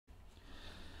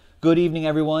Good evening,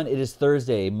 everyone. It is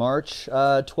Thursday, March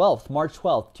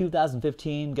 12th,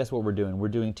 2015. Guess what we're doing? We're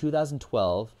doing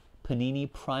 2012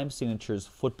 Panini Prime Signatures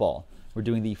Football. We're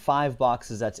doing the 5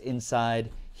 boxes that's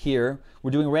inside here. We're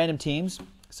doing random teams,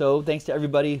 so thanks to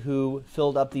everybody who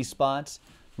filled up these spots.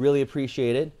 Really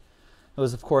appreciate it. It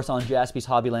was, of course, on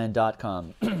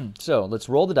jaspyshobbyland.com. So let's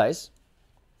roll the dice.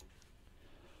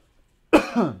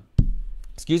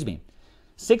 Excuse me.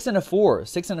 6 and a 4.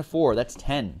 6 and a 4. That's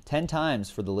 10. 10 times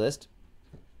for the list.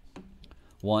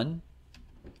 1,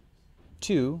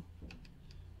 2,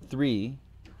 3,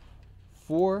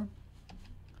 4,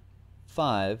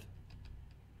 5,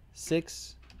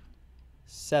 6,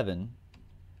 7,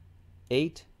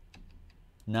 8,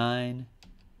 9,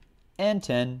 and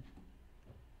 10.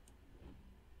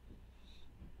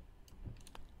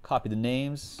 Copy the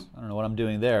names. I don't know what I'm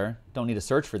doing there. Don't need to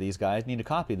search for these guys. Need to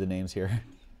copy the names here.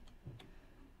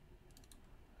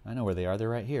 I know where they are. They're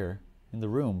right here in the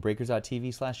room.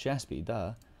 Breakers.tv/Jaspy.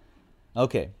 Duh.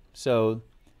 Okay, so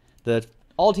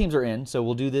all teams are in. So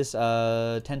we'll do this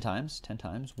 10 times. 10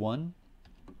 times. 1,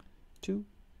 2,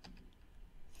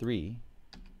 3,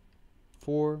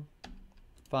 4,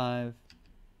 5,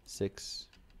 6,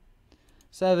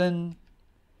 7,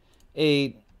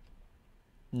 8,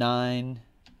 9,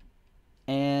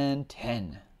 and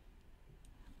 10.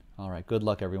 All right, good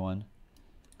luck, everyone.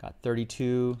 Got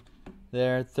 32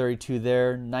 there, 32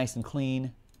 there, nice and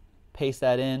clean. Paste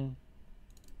that in.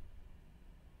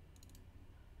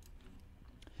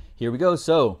 Here we go.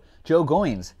 So, Joe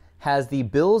Goins has the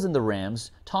Bills and the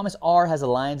Rams. Thomas R. has the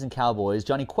Lions and Cowboys.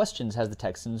 Johnny Questions has the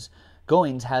Texans.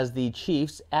 Goins has the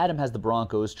Chiefs. Adam has the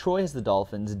Broncos. Troy has the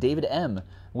Dolphins. David M.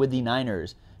 with the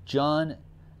Niners. John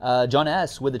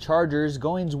S. with the Chargers.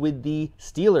 Goins with the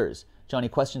Steelers. Johnny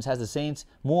Questions has the Saints.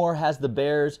 Moore has the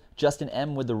Bears. Justin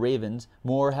M. with the Ravens.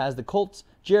 Moore has the Colts.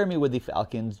 Jeremy with the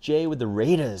Falcons. Jay with the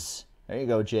Raiders. There you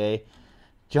go, Jay.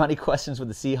 Johnny Questions with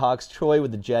the Seahawks. Troy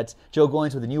with the Jets. Joe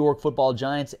Goins with the New York Football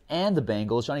Giants and the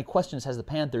Bengals. Johnny Questions has the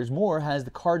Panthers. Moore has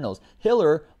the Cardinals.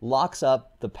 Hiller locks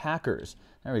up the Packers.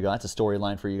 There we go. That's a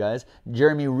storyline for you guys.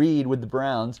 Jeremy Reed with the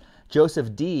Browns.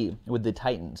 Joseph D. with the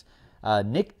Titans.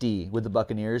 Nick D. with the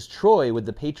Buccaneers, Troy with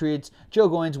the Patriots, Joe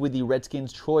Goins with the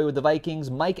Redskins, Troy with the Vikings,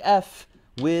 Mike F.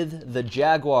 with the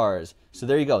Jaguars. So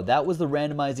there you go. That was the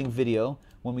randomizing video.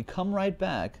 When we come right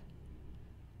back,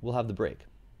 we'll have the break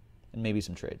and maybe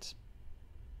some trades.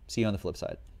 See you on the flip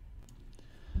side.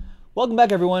 Welcome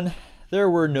back, everyone. There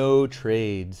were no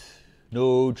trades.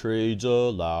 No trades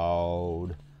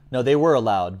allowed. No, they were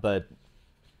allowed, but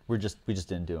we just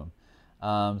didn't do them.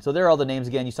 So there are all the names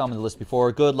again. You saw them on the list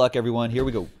before. Good luck, everyone. Here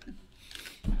we go.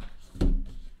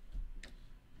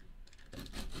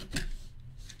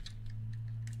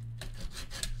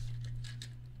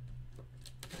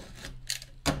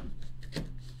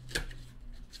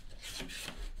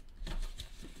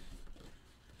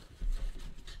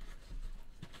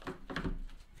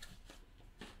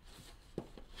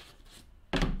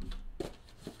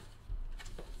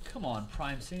 Come on,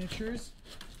 Prime Signatures.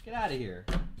 Get out of here.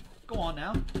 Go on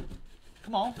now.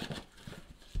 Come on.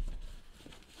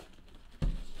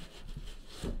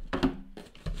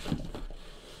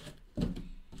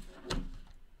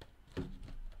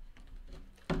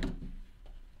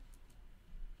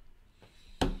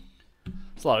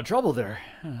 It's a lot of trouble there.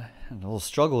 A little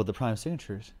struggle with the Prime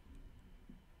Signatures.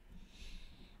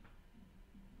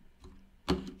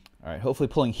 All right, hopefully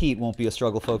pulling heat won't be a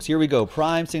struggle, folks. Here we go.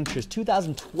 Prime Signatures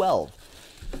 2012.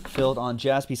 Filled on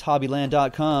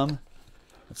jaspyshobbyland.com.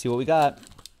 Let's see what we got.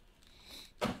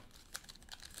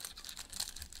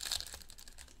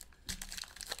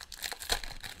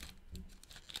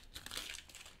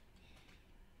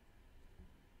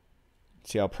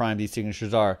 See how prime these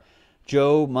signatures are.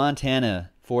 Joe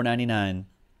Montana, $4.99.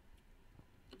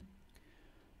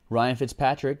 Ryan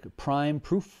Fitzpatrick, prime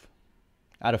proof,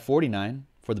 out of 49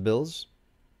 for the Bills.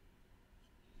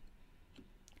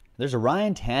 There's a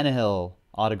Ryan Tannehill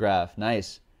autograph.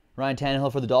 Nice. Ryan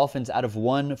Tannehill for the Dolphins out of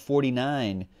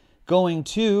 149. Going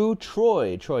to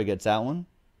Troy. Troy gets that one.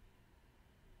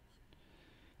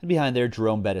 And behind there,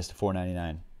 Jerome Bettis to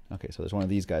 $4.99. Okay, so there's one of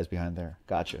these guys behind there.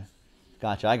 Gotcha.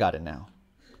 Gotcha. I got it now.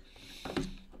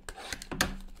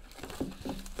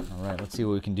 All right, let's see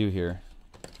what we can do here.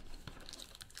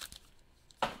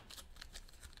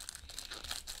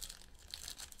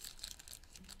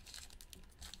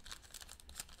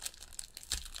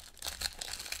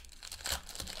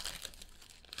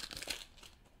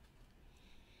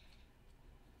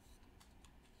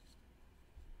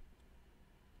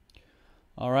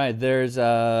 All right, there's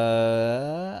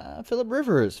Phillip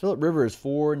Rivers. Phillip Rivers,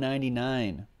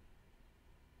 $4.99.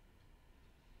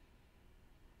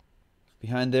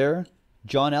 Behind there,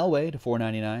 John Elway to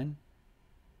 499.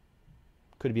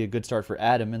 Could be a good start for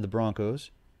Adam and the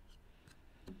Broncos.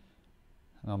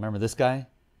 Oh, remember this guy?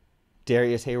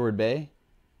 Darius Hayward-Bay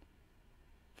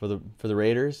for the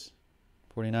Raiders,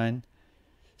 49.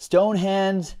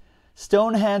 Stonehands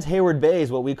Hayward-Bay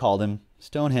is what we called him.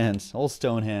 Stonehands, old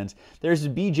Stonehands. There's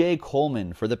B.J.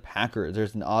 Coleman for the Packers.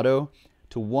 There's an auto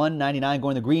to 199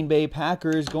 going to Green Bay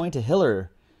Packers, going to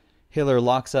Hiller. Hiller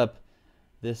locks up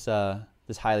this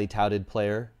this highly touted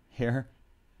player here.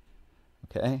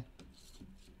 Okay.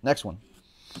 Next one.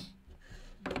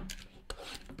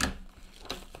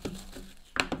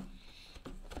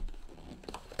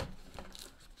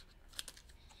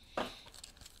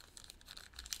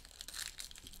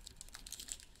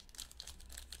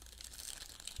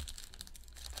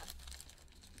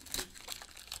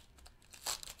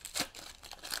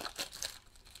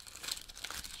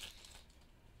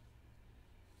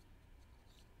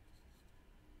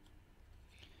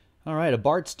 All right, a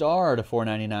Bart Starr to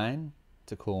 499.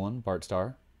 It's a cool one, Bart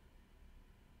Starr.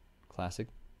 Classic.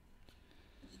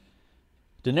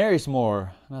 Denarius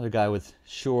Moore, another guy with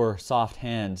sure, soft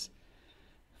hands,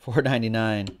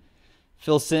 499.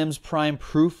 Phil Simms, Prime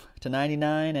Proof to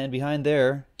 99, and behind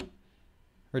there,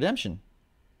 Redemption.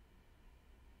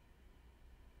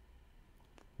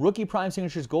 Rookie Prime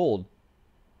Signatures Gold,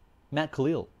 Matt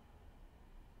Khalil.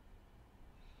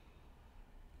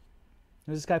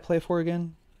 Who does this guy play for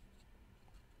again?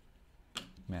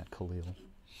 Matt Khalil.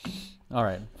 All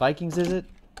right, Vikings is it?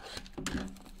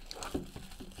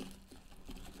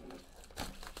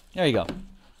 There you go.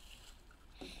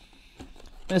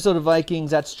 Minnesota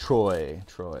Vikings, that's Troy.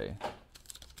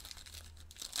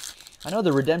 I know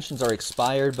the redemptions are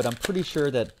expired, but I'm pretty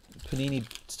sure that Panini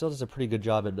still does a pretty good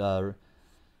job at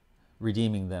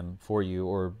redeeming them for you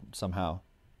or somehow.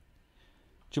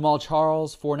 Jamal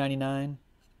Charles, $4.99.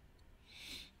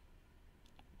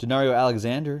 Denario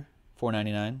Alexander,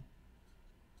 $4.99.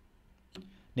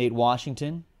 Nate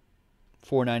Washington,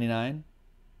 $4.99.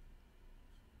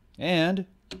 And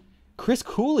Chris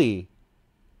Cooley.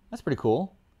 That's pretty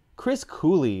cool. Chris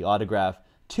Cooley autograph.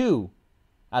 2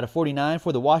 out of 49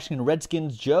 for the Washington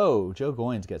Redskins. Joe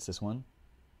Goins gets this one.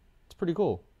 It's pretty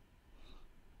cool.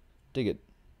 Dig it.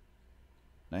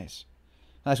 Nice.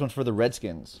 Nice one for the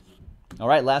Redskins. All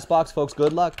right, last box, folks.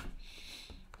 Good luck.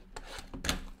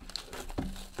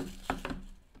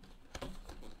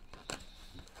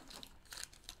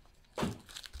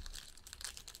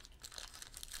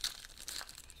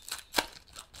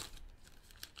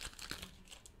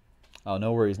 Oh,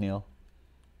 no worries, Neil.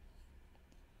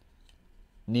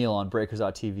 Neil on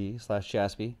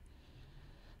Breakers.tv/Jaspy,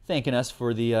 thanking us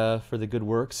for the good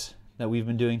works that we've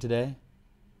been doing today,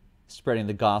 spreading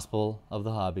the gospel of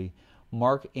the hobby.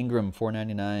 Mark Ingram,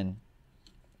 $4.99.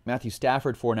 Matthew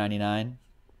Stafford, $4.99.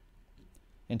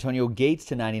 Antonio Gates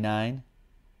to 99.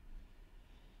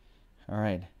 All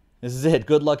right, this is it.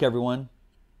 Good luck, everyone.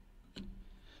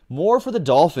 More for the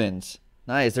Dolphins.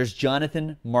 Nice. There's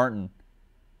Jonathan Martin.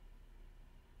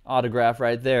 Autograph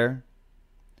right there.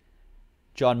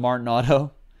 John Martin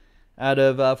auto out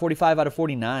of 45 out of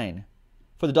 49.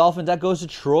 For the Dolphins, that goes to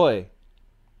Troy.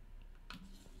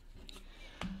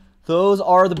 Those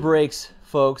are the breaks,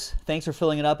 folks. Thanks for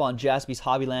filling it up on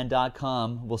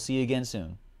JaspysHobbyland.com. We'll see you again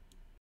soon.